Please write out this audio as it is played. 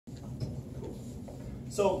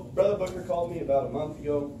So Brother Booker called me about a month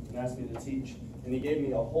ago and asked me to teach, and he gave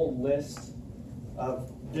me a whole list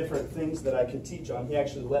of different things that I could teach on. He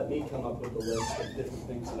actually let me come up with a list of different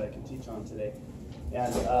things that I could teach on today.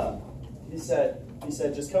 And he said,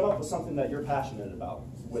 just come up with something that you're passionate about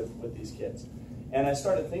with these kids. And I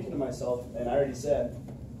started thinking to myself, and I already said,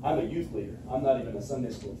 I'm a youth leader. I'm not even a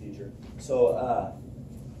Sunday school teacher. So,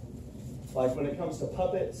 like when it comes to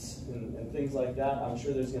puppets and things like that, I'm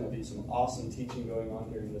sure there's going to be some awesome teaching going on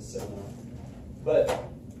during this seminar.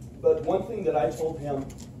 But one thing that I told him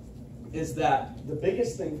is that the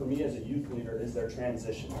biggest thing for me as a youth leader is their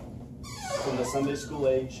transition from the Sunday school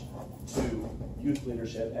age to youth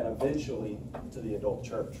leadership and eventually to the adult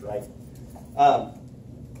church, right?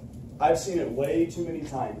 I've seen it way too many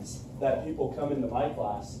times that people come into my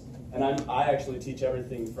class, and I actually teach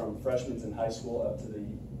everything from freshmen in high school up to the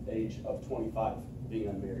age of 25, being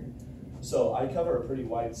unmarried. So I cover a pretty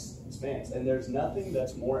wide span, and there's nothing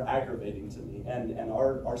that's more aggravating to me. And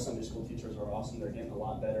our Sunday school teachers are awesome. They're getting a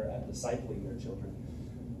lot better at discipling their children.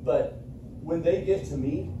 But when they get to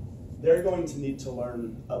me, they're going to need to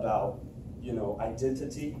learn about,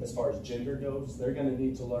 identity as far as gender goes. They're going to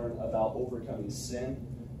need to learn about overcoming sin.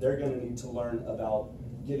 They're going to need to learn about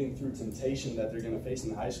getting through temptation that they're going to face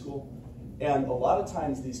in high school. And a lot of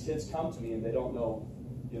times these kids come to me and they don't know,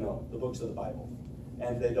 the books of the Bible.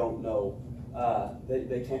 And they don't know,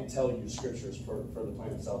 they can't tell you scriptures for the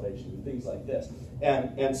plan of salvation and things like this.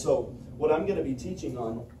 And so what I'm going to be teaching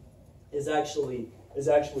on is actually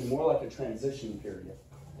more like a transition period.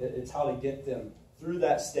 It's how to get them through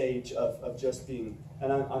that stage of just being,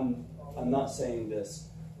 and I'm not saying this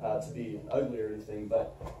to be ugly or anything,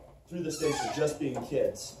 but through the stage of just being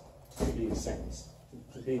kids to being saints,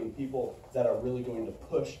 to being people that are really going to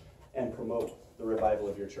push and promote the revival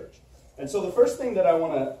of your church. And so the first thing that I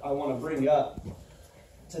want to bring up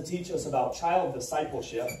to teach us about child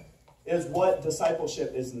discipleship is what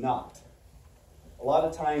discipleship is not. A lot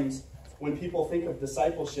of times when people think of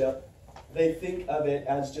discipleship, they think of it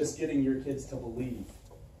as just getting your kids to believe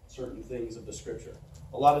certain things of the scripture.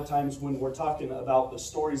 A lot of times when we're talking about the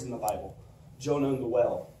stories in the Bible, Jonah and the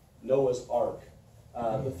well, Noah's ark,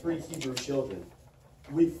 the 3 Hebrew children,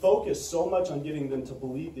 we focus so much on getting them to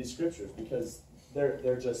believe these scriptures because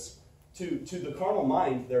they're just, to the carnal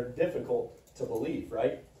mind, they're difficult to believe,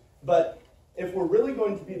 right? But if we're really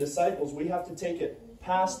going to be disciples, we have to take it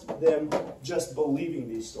past them just believing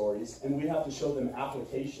these stories, and we have to show them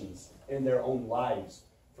applications in their own lives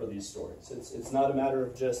for these stories. It's not a matter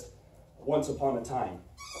of just once upon a time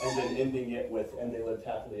and then ending it with, and they lived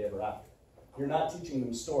happily ever after. You're not teaching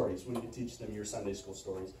them stories when you teach them your Sunday school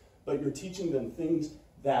stories, but you're teaching them things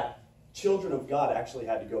that children of God actually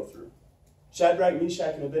had to go through. Shadrach,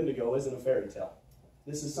 Meshach, and Abednego isn't a fairy tale.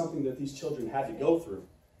 This is something that these children had to go through.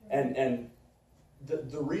 And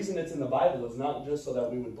the reason it's in the Bible is not just so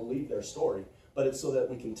that we would believe their story, but it's so that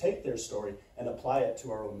we can take their story and apply it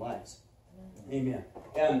to our own lives. Amen.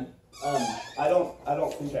 And I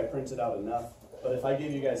don't think I printed out enough, but if I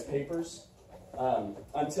gave you guys papers,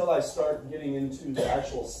 until I start getting into the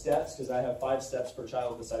actual steps, because I have 5 steps for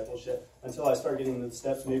child discipleship, until I start getting into the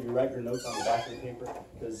steps, maybe write your notes on the back of the paper,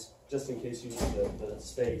 because just in case you need the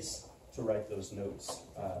space to write those notes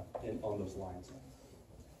on those lines.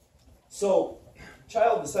 So,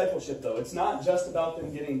 child discipleship, though, it's not just about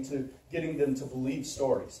them getting them to believe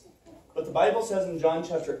stories. But the Bible says in John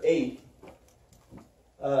chapter 8,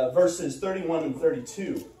 verses 31 and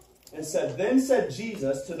 32, it said, "Then said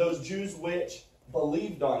Jesus to those Jews which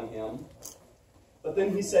believed on him," but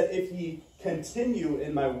then he said, "If ye continue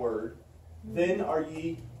in my word, then are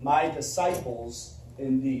ye my disciples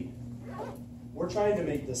indeed." We're trying to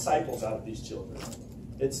make disciples out of these children.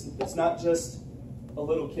 It's not just a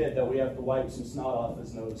little kid that we have to wipe some snot off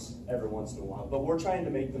his nose every once in a while, but we're trying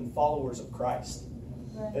to make them followers of Christ.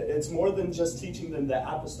 Right. It's more than just teaching them the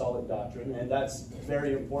apostolic doctrine, and that's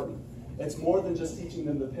very important. It's more than just teaching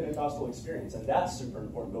them the Pentecostal experience, and that's super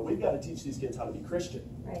important. But we've got to teach these kids how to be Christian.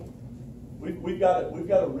 Right. We've got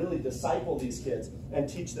to really disciple these kids and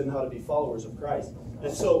teach them how to be followers of Christ.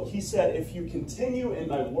 And so he said, "If you continue in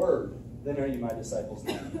my word, then are you my disciples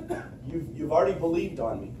now." You've already believed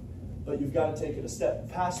on me, but you've got to take it a step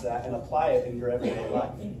past that and apply it in your everyday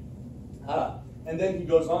life. And then he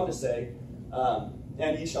goes on to say,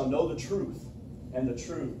 "And ye shall know the truth, and the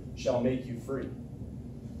truth shall make you free."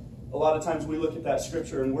 A lot of times we look at that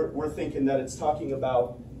scripture and we're thinking that it's talking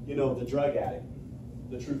about, the drug addict.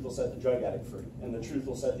 The truth will set the drug addict free, and the truth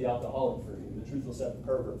will set the alcoholic free, and the truth will set the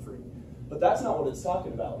pervert free. But that's not what it's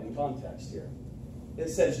talking about in context here. It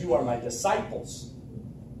says, "You are my disciples,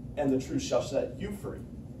 and the truth shall set you free."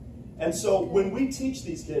 And so when we teach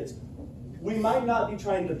these kids, we might not be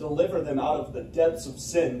trying to deliver them out of the depths of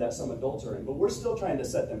sin that some adults are in, but we're still trying to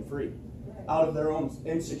set them free out of their own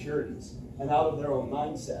insecurities and out of their own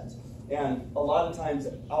mindsets. And a lot of times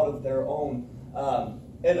out of their own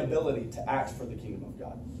inability to act for the kingdom of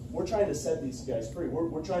God. We're trying to set these guys free.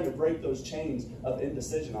 We're trying to break those chains of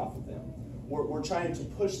indecision off of them. We're trying to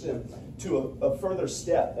push them to a further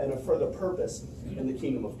step and a further purpose in the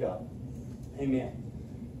kingdom of God. Amen.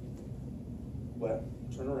 Well,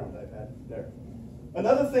 turn around, iPad. There.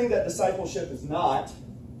 Another thing that discipleship is not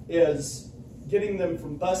is getting them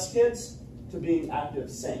from bus kids to being active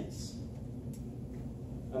saints.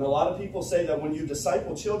 And a lot of people say that when you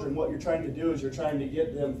disciple children, what you're trying to do is you're trying to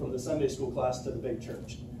get them from the Sunday school class to the big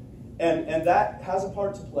church. And that has a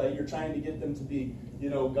part to play. You're trying to get them to be,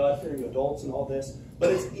 God-fearing adults and all this. But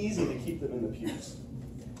it's easy to keep them in the pews.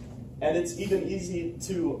 And it's even easy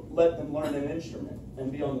to let them learn an instrument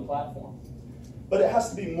and be on the platform. But it has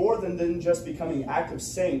to be more than just becoming active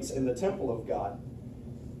saints in the temple of God.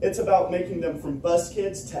 It's about making them from bus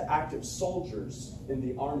kids to active soldiers in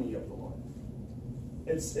the army of the Lord.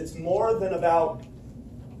 It's more than about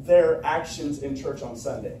their actions in church on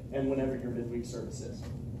Sunday and whenever your midweek service is.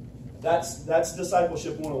 That's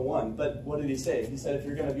discipleship 101. But what did he say? He said, if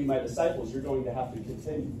you're going to be my disciples, you're going to have to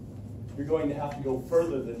continue. You're going to have to go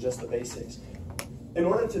further than just the basics. In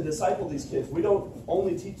order to disciple these kids, we don't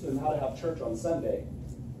only teach them how to have church on Sunday,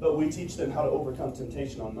 but we teach them how to overcome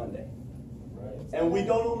temptation on Monday. Right. And we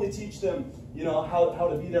don't only teach them, how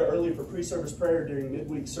to be there early for pre-service prayer during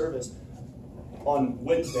midweek service on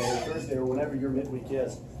Wednesday or Thursday or whenever your midweek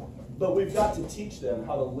is. But we've got to teach them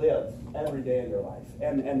how to live every day in their life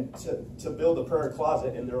and to build a prayer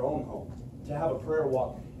closet in their own home, to have a prayer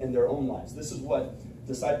walk in their own lives. This is what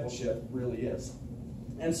discipleship really is.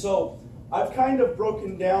 And so I've kind of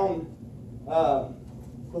broken down,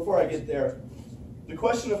 before I get there, the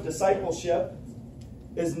question of discipleship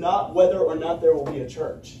is not whether or not there will be a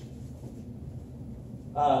church.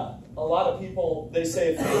 A lot of people, they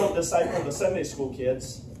say if you don't disciple the Sunday school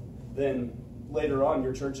kids, then later on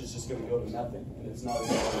your church is just going to go to nothing, and it's not as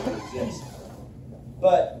if it exists.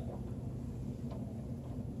 But,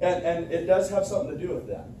 and it does have something to do with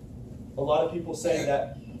that. A lot of people say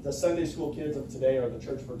that the Sunday school kids of today are the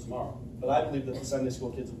church for tomorrow. But I believe that the Sunday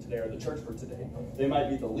school kids of today are the church for today. They might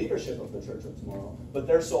be the leadership of the church of tomorrow, but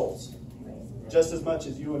they're souls. Just as much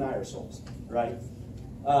as you and I are souls, right?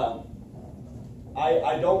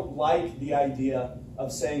 I don't like the idea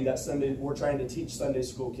of saying that we're trying to teach Sunday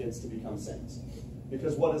school kids to become saints.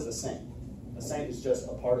 Because what is a saint? A saint is just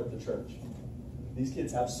a part of the church. These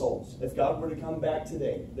kids have souls. If God were to come back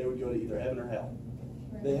today, they would go to either heaven or hell.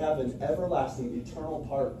 They have an everlasting, eternal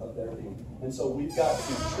part of their being. And so we've got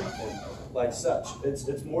to treat them like such.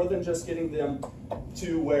 It's more than just getting them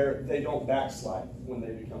to where they don't backslide when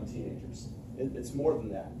they become teenagers. It's more than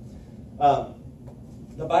that.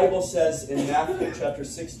 The Bible says in Matthew chapter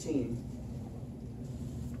 16,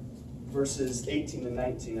 verses 18 and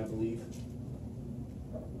 19, I believe.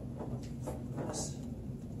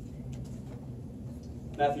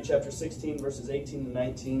 Matthew chapter 16, verses 18 and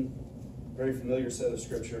 19. Very familiar set of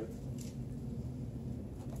scripture.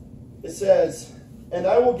 It says, and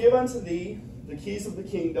I will give unto thee the keys of the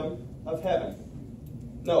kingdom of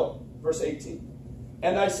heaven. No, verse 18.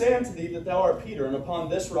 And I say unto thee that thou art Peter, and upon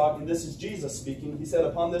this rock, and this is Jesus speaking, he said,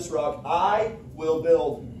 upon this rock I will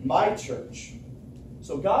build my church.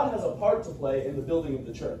 So God has a part to play in the building of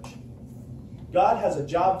the church. God has a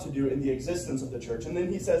job to do in the existence of the church. And then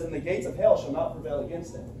he says, and the gates of hell shall not prevail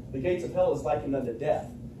against it. The gates of hell is likened unto death.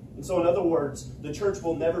 And so in other words, the church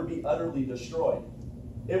will never be utterly destroyed.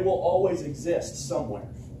 It will always exist somewhere.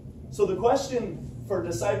 So the question for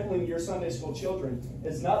discipling your Sunday school children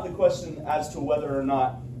is not the question as to whether or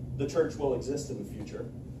not the church will exist in the future.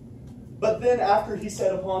 But then after he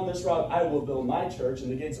said, upon this rock I will build my church,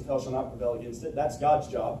 and the gates of hell shall not prevail against it, that's God's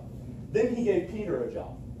job. Then he gave Peter a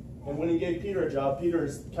job. And when he gave Peter a job, Peter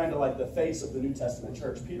is kind of like the face of the New Testament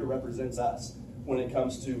church. Peter represents us when it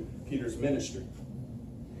comes to Peter's ministry.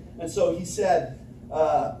 And so he said,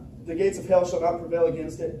 the gates of hell shall not prevail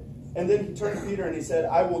against it. And then he turned to Peter and he said,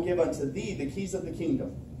 I will give unto thee the keys of the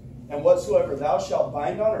kingdom. And whatsoever thou shalt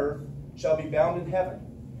bind on earth shall be bound in heaven.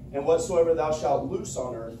 And whatsoever thou shalt loose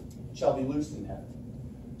on earth shall be loosed in heaven.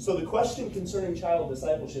 So the question concerning child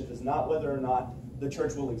discipleship is not whether or not the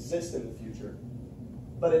church will exist in the future,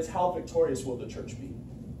 but it's how victorious will the church be?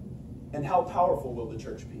 And how powerful will the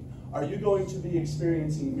church be? Are you going to be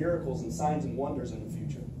experiencing miracles and signs and wonders in the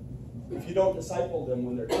future? If you don't disciple them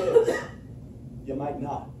when they're kids, you might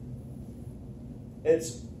not.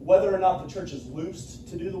 It's whether or not the church is loosed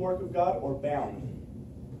to do the work of God or bound.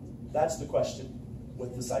 That's the question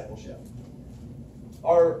with discipleship.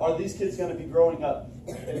 Are these kids going to be growing up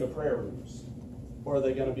in the prayer rooms? Or are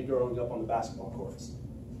they going to be growing up on the basketball courts?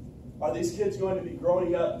 Are these kids going to be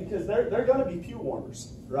growing up, because they're going to be pew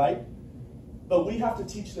warmers, right? But we have to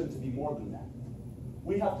teach them to be more than that.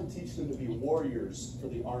 We have to teach them to be warriors for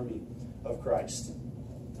the army of Christ.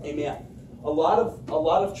 Amen. A lot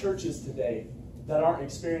of churches today that aren't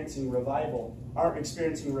experiencing revival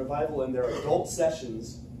in their adult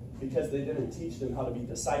sessions because they didn't teach them how to be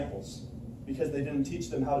disciples, because they didn't teach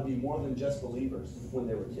them how to be more than just believers when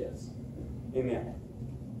they were kids. Amen.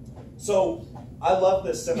 So I love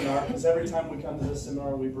this seminar because every time we come to this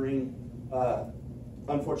seminar, we bring,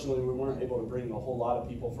 unfortunately, we weren't able to bring a whole lot of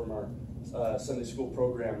people from our Sunday school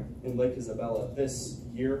program in Lake Isabella this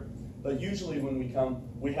year. But usually when we come,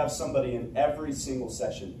 we have somebody in every single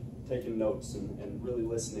session taking notes and really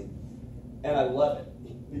listening. And I love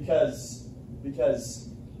it because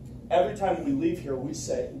every time we leave here, we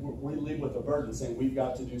leave with a burden saying we've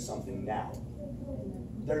got to do something now.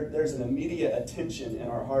 There's an immediate attention in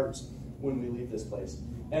our hearts when we leave this place.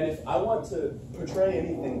 And if I want to portray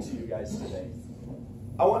anything to you guys today,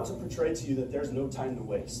 I want to portray to you that there's no time to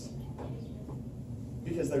waste,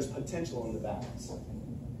 because there's potential in the balance.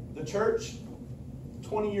 The church,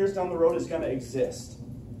 20 years down the road, is going to exist,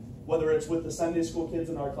 whether it's with the Sunday school kids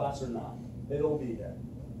in our class or not. It'll be there.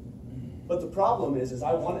 But the problem is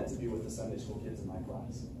I want it to be with the Sunday school kids in my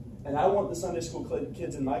class. And I want the Sunday school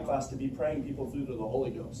kids in my class to be praying people through to the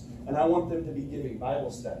Holy Ghost. And I want them to be giving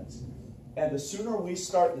Bible studies. And the sooner we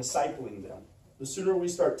start discipling them, the sooner we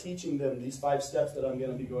start teaching them these 5 steps that I'm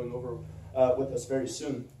going to be going over with us very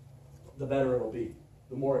soon, the better it'll be.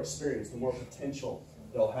 The more experience, the more potential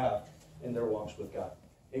they'll have in their walks with God.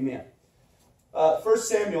 Amen. 1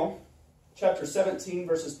 Samuel chapter 17,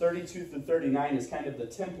 verses 32 through 39 is kind of the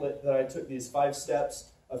template that I took these 5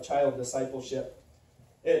 steps of child discipleship.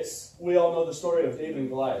 We all know the story of David and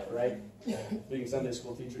Goliath, right? Being Sunday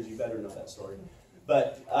school teachers, you better know that story.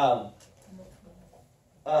 But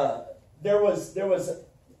there was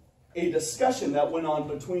a discussion that went on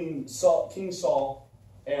between King Saul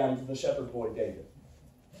and the shepherd boy David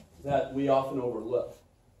that we often overlook.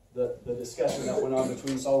 The discussion that went on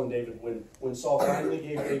between Saul and David when Saul finally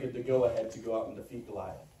gave David the go-ahead to go out and defeat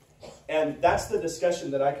Goliath. And that's the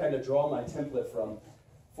discussion that I kind of draw my template from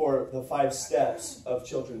for the 5 steps of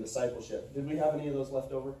children discipleship. Did we have any of those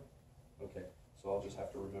left over? Okay, so I'll just have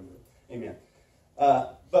to remember. Amen.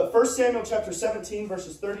 But 1 Samuel chapter 17,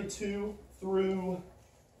 verses 32 through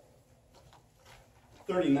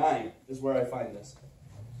 39 is where I find this.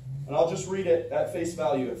 And I'll just read it at face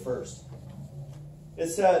value at first. It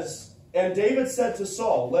says, "And David said to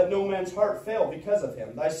Saul, let no man's heart fail because of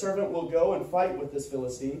him. Thy servant will go and fight with this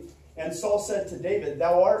Philistine. And Saul said to David,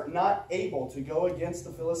 thou art not able to go against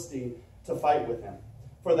the Philistine to fight with him.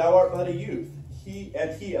 For thou art but a youth, he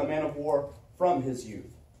a man of war from his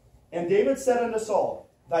youth. And David said unto Saul,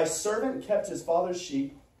 thy servant kept his father's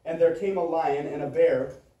sheep, and there came a lion and a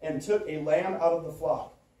bear, and took a lamb out of the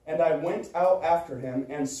flock. And I went out after him,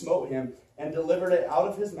 and smote him, and delivered it out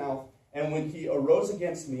of his mouth. And when he arose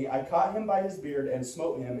against me, I caught him by his beard, and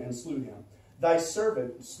smote him, and slew him. Thy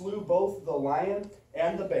servant slew both the lion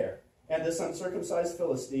and the bear, and this uncircumcised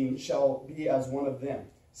Philistine shall be as one of them,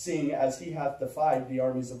 seeing as he hath defied the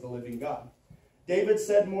armies of the living God. David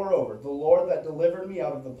said, moreover, the Lord that delivered me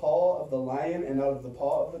out of the paw of the lion and out of the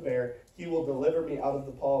paw of the bear, he will deliver me out of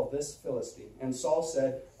the paw of this Philistine. And Saul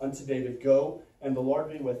said unto David, go, and the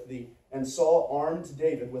Lord be with thee. And Saul armed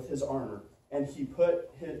David with his armor, and he put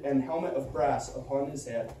an helmet of brass upon his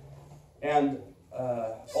head, and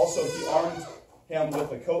also he armed him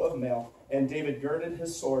with a coat of mail. And David girded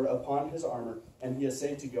his sword upon his armor, and he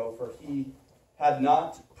essayed to go, for he had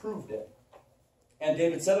not proved it. And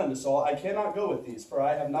David said unto Saul, I cannot go with these, for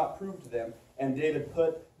I have not proved them. And David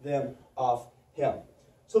put them off him.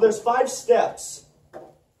 So there's 5 steps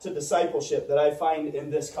to discipleship that I find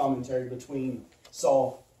in this commentary between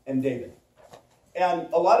Saul and David. And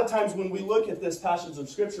a lot of times when we look at this passage of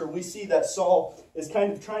Scripture, we see that Saul is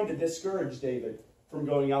kind of trying to discourage David from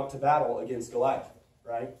going out to battle against Goliath,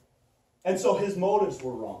 right? And so his motives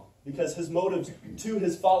were wrong, because his motives to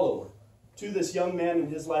his follower, to this young man in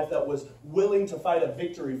his life that was willing to fight a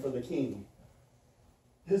victory for the king,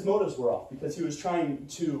 his motives were off because he was trying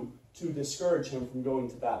to discourage him from going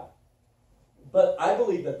to battle. But I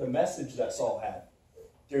believe that the message that Saul had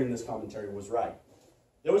during this commentary was right.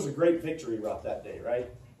 There was a great victory route that day, right?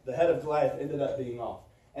 The head of Goliath ended up being off.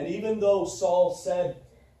 And even though Saul said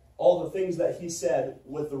all the things that he said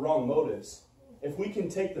with the wrong motives, if we can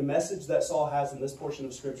take the message that Saul has in this portion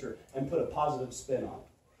of Scripture and put a positive spin on it,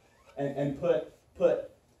 and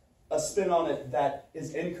put a spin on it that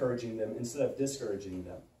is encouraging them instead of discouraging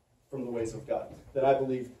them from the ways of God, then I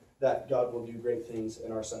believe that God will do great things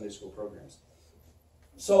in our Sunday school programs.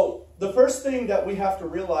 So the first thing that we have to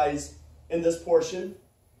realize in this portion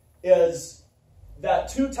is that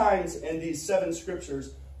 2 times in these 7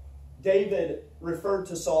 scriptures, David referred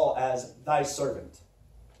to Saul as thy servant.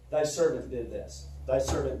 Thy servant did this. Thy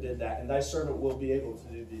servant did that. And thy servant will be able to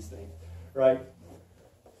do these things. Right?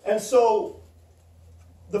 And so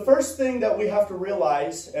the first thing that we have to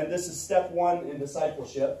realize, and this is step 1 in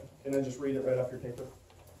discipleship, and then just read it right off your paper.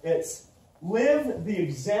 It's live the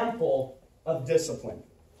example of discipline.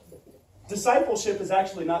 Discipleship is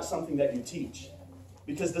actually not something that you teach,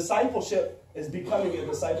 because discipleship is becoming a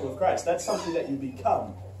disciple of Christ. That's something that you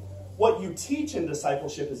become. What you teach in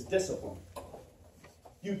discipleship is discipline.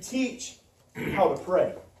 You teach how to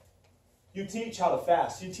pray. You teach how to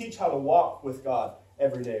fast. You teach how to walk with God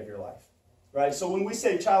every day of your life. Right? So when we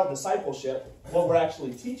say child discipleship, what we're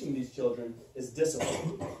actually teaching these children is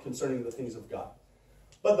discipline concerning the things of God.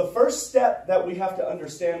 But the first step that we have to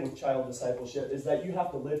understand with child discipleship is that you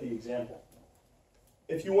have to live the example.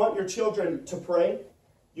 If you want your children to pray,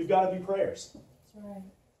 you've got to be prayers. That's right.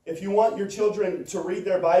 If you want your children to read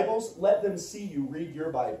their Bibles, let them see you read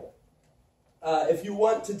your Bible. If you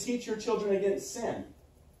want to teach your children against sin,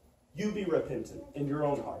 you be repentant in your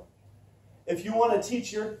own heart. If you want to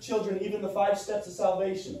teach your children even the 5 steps of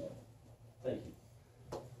salvation, thank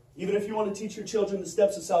you. Even if you want to teach your children the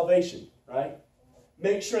steps of salvation, right?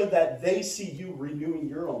 Make sure that they see you renewing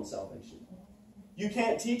your own salvation. You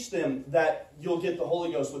can't teach them that you'll get the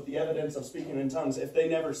Holy Ghost with the evidence of speaking in tongues if they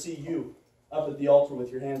never see you up at the altar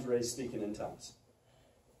with your hands raised speaking in tongues.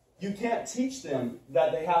 You can't teach them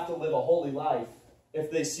that they have to live a holy life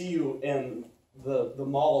if they see you in the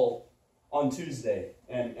mall on Tuesday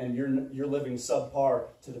and you're living subpar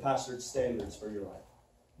to the pastor's standards for your life.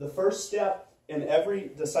 The first step in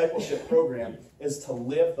every discipleship program is to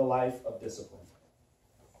live the life of discipline.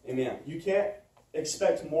 Amen. You can't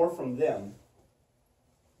expect more from them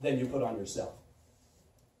than you put on yourself.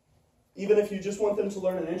 Even if you just want them to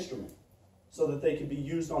learn an instrument so that they can be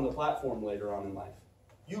used on the platform later on in life.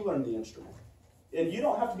 You learn the instrument. And you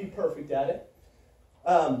don't have to be perfect at it.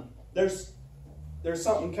 There's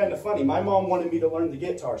something kind of funny. My mom wanted me to learn the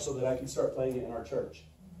guitar so that I could start playing it in our church.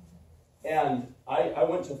 And I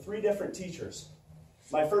went to 3 different teachers.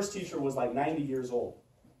 My first teacher was like 90 years old.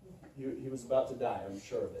 He was about to die, I'm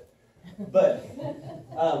sure of it. But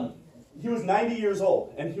he was 90 years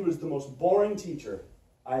old, and he was the most boring teacher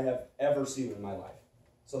I have ever seen in my life.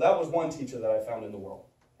 So that was one teacher that I found in the world.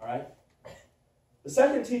 All right? The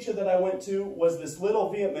second teacher that I went to was this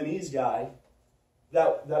little Vietnamese guy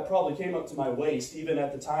that probably came up to my waist, even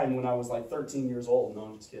at the time when I was like 13 years old. No,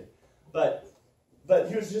 I'm just kidding. But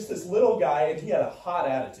he was just this little guy, and he had a hot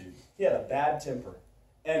attitude. He had a bad temper.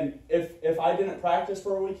 And if I didn't practice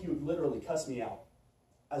for a week, he would literally cuss me out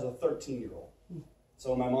as a 13-year-old.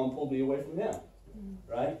 So my mom pulled me away from him,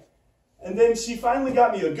 right? And then she finally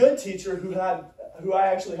got me a good teacher who I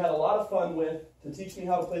actually had a lot of fun with to teach me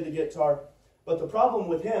how to play the guitar. But the problem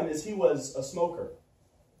with him is he was a smoker.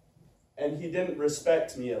 And he didn't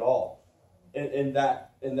respect me at all in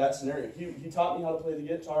that scenario. He taught me how to play the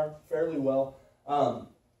guitar fairly well.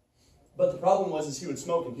 But the problem was he would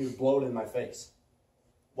smoke and he would blow it in my face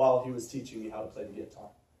while he was teaching me how to play the guitar.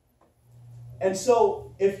 And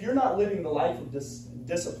so, if you're not living the life of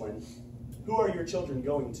discipline, who are your children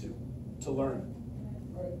going to learn?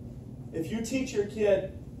 If you teach your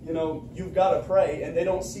kid, you've got to pray, and they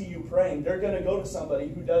don't see you praying, they're going to go to somebody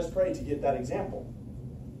who does pray to get that example.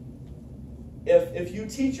 If you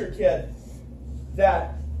teach your kid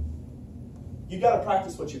that you got to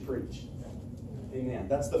practice what you preach, amen.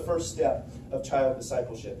 That's the first step of child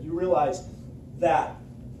discipleship. You realize that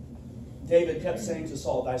David kept saying to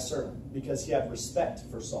Saul, thy servant, because he had respect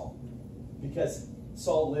for Saul. Because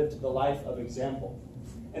Saul lived the life of example.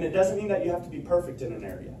 And it doesn't mean that you have to be perfect in an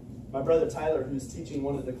area. My brother Tyler, who's teaching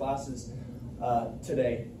one of the classes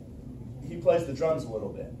today, he plays the drums a little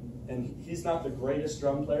bit. And he's not the greatest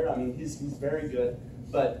drum player. I mean, he's very good.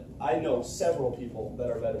 But I know several people that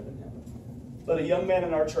are better than him. But a young man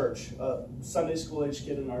in our church, a Sunday school-age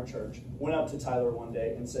kid in our church, went up to Tyler one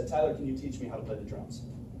day and said, Tyler, can you teach me how to play the drums?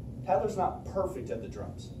 Tyler's not perfect at the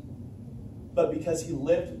drums. But because he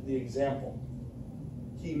lived the example,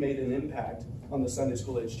 he made an impact on the Sunday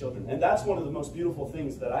school-age children. And that's one of the most beautiful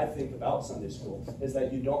things that I think about Sunday school, is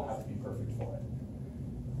that you don't have to be perfect for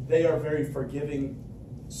it. They are very forgiving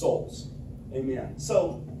souls. Amen.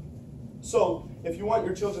 So if you want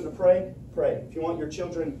your children to pray, pray. If you want your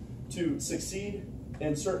children to succeed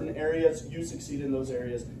in certain areas, you succeed in those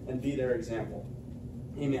areas and be their example.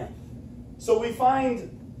 Amen. So we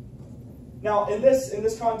find, now in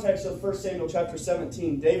this context of 1 Samuel chapter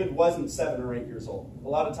 17, David wasn't 7 or 8 years old. A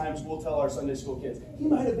lot of times we'll tell our Sunday school kids, he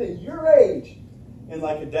might have been your age, in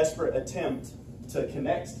like a desperate attempt to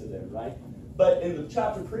connect to them, right? But in the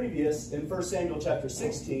chapter previous, in 1 Samuel chapter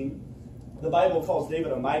 16, the Bible calls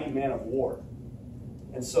David a mighty man of war.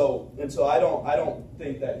 And so I don't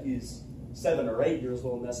think that he's 7 or 8 years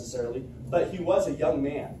old necessarily, but he was a young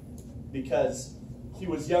man because he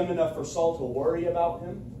was young enough for Saul to worry about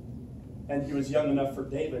him, and he was young enough for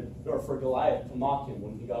David, or for Goliath, to mock him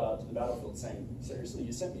when he got out to the battlefield saying, seriously,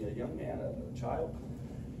 you sent me a young man, a child?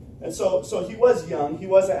 And so he was young. He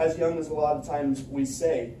wasn't as young as a lot of times we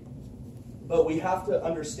say. But we have to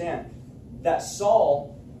understand that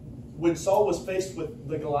Saul, when Saul was faced with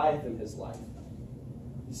the Goliath in his life,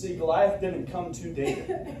 you see, Goliath didn't come to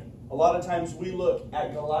David. A lot of times we look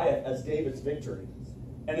at Goliath as David's victory.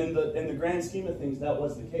 And in the grand scheme of things, that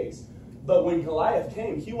was the case. But when Goliath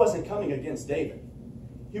came, he wasn't coming against David.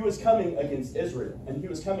 He was coming against Israel. And he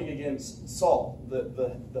was coming against Saul,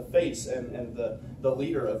 the face and the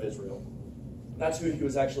leader of Israel. That's who he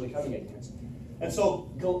was actually coming against. And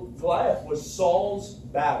so Goliath was Saul's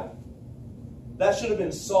battle. That should have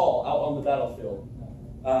been Saul out on the battlefield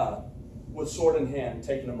with sword in hand,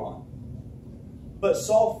 taking him on. But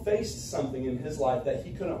Saul faced something in his life that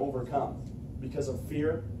he couldn't overcome because of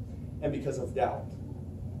fear and because of doubt.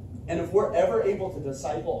 And if we're ever able to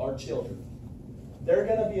disciple our children, they're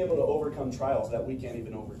going to be able to overcome trials that we can't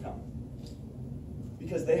even overcome.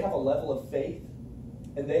 Because they have a level of faith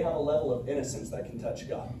and they have a level of innocence that can touch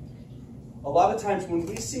God. A lot of times when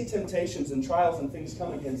we see temptations and trials and things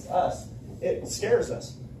come against us, it scares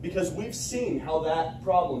us because we've seen how that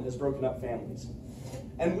problem has broken up families.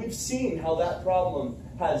 And we've seen how that problem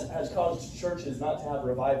has caused churches not to have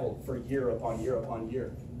revival for year upon year upon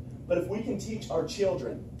year. But if we can teach our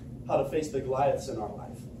children how to face the Goliaths in our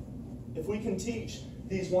life, if we can teach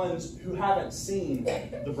these ones who haven't seen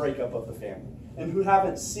the breakup of the family and who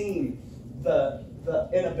haven't seen the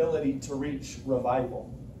inability to reach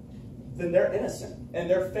revival, then they're innocent and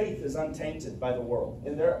their faith is untainted by the world.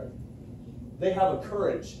 And they have a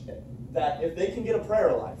courage that if they can get a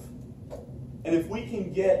prayer life, and if we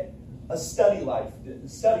can get a study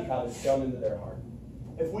habits down into their heart,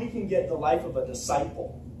 if we can get the life of a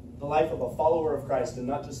disciple, the life of a follower of Christ, and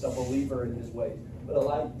not just a believer in his way, but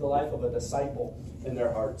the life of a disciple in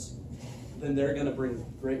their hearts, then they're going to bring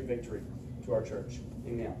great victory to our church.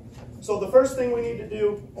 Amen. So the first thing we need to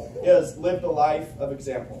do is live the life of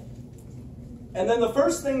example. And then the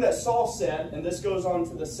first thing that Saul said, and this goes on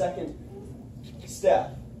to the second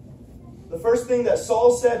step, the first thing that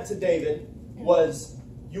Saul said to David was,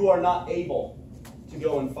 you are not able to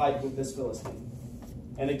go and fight with this Philistine.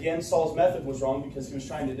 And again, Saul's method was wrong because he was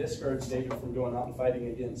trying to discourage David from going out and fighting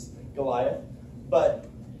against Goliath. But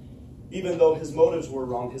even though his motives were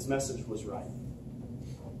wrong, his message was right.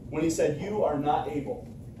 When he said, you are not able.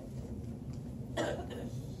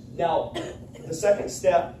 Now, the second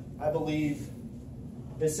step, I believe,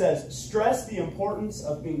 it says, stress the importance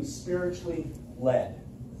of being spiritually led.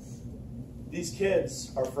 These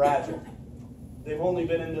kids are fragile. They've only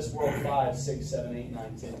been in this world 5, 6, 7, 8,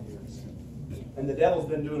 9, 10 years. And the devil's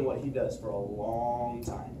been doing what he does for a long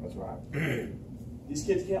time. That's right. These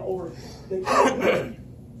kids can't do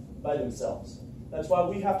it by themselves. That's why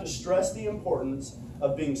we have to stress the importance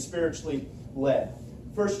of being spiritually led.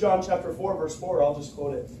 1 John chapter 4, verse 4, I'll just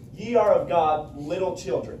quote it. Ye are of God little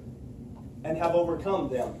children, and have overcome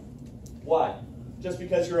them. Why? Just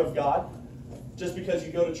because you're of God? Just because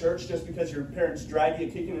you go to church? Just because your parents drag you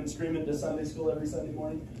kicking and screaming to Sunday school every Sunday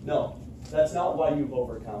morning? No, that's not why you've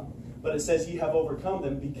overcome. But it says ye have overcome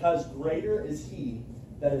them because greater is he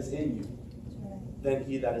that is in you than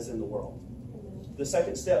he that is in the world. The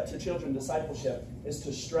second step to children discipleship is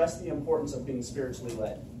to stress the importance of being spiritually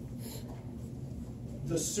led.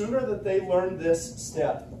 The sooner that they learn this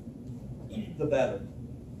step, the better.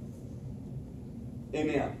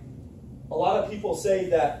 Amen. A lot of people say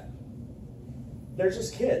that they're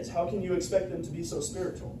just kids. How can you expect them to be so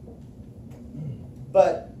spiritual?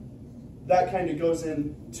 But that kind of goes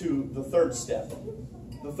into the third step.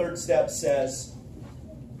 The third step says,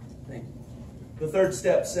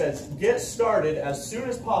 get started as soon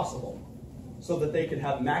as possible so that they can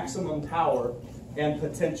have maximum power and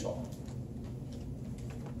potential.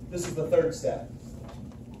 This is the third step.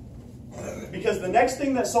 Because the next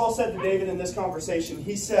thing that Saul said to David in this conversation,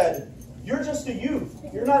 he said, you're just a youth.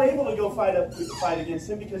 You're not able to go fight against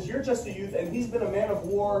him because you're just a youth and he's been a man of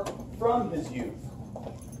war from his youth.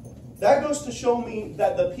 That goes to show me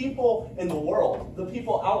that the people in the world, the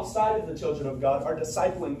people outside of the children of God, are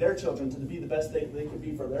discipling their children to be the best they can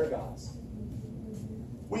be for their gods.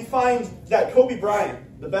 We find that Kobe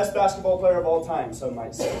Bryant, the best basketball player of all time, some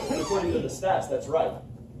might say. And according to the stats, that's right.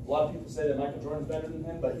 A lot of people say that Michael Jordan's better than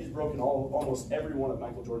him, but he's broken almost every one of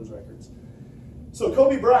Michael Jordan's records. So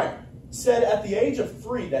Kobe Bryant said at the age of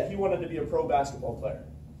 3 that he wanted to be a pro basketball player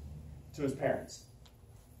to his parents.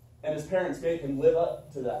 And his parents made him live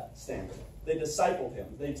up to that standard. They discipled him.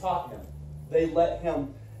 They taught him. They let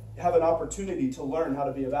him have an opportunity to learn how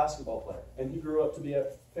to be a basketball player. And he grew up to be a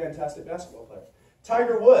fantastic basketball player.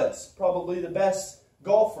 Tiger Woods, probably the best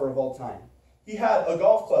golfer of all time. He had a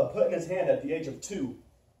golf club put in his hand at the age of 2.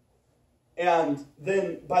 And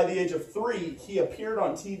then by the age of 3, he appeared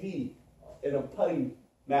on TV in a putting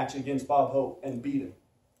match against Bob Hope and beat him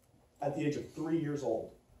at the age of 3 years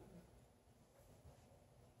old.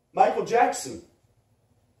 Michael Jackson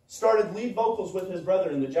started lead vocals with his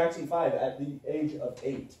brother in the Jackson 5 at the age of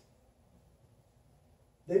 8.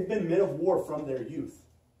 They've been men of war from their youth.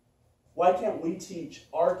 Why can't we teach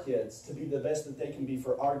our kids to be the best that they can be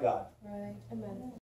for our God? Right. Amen.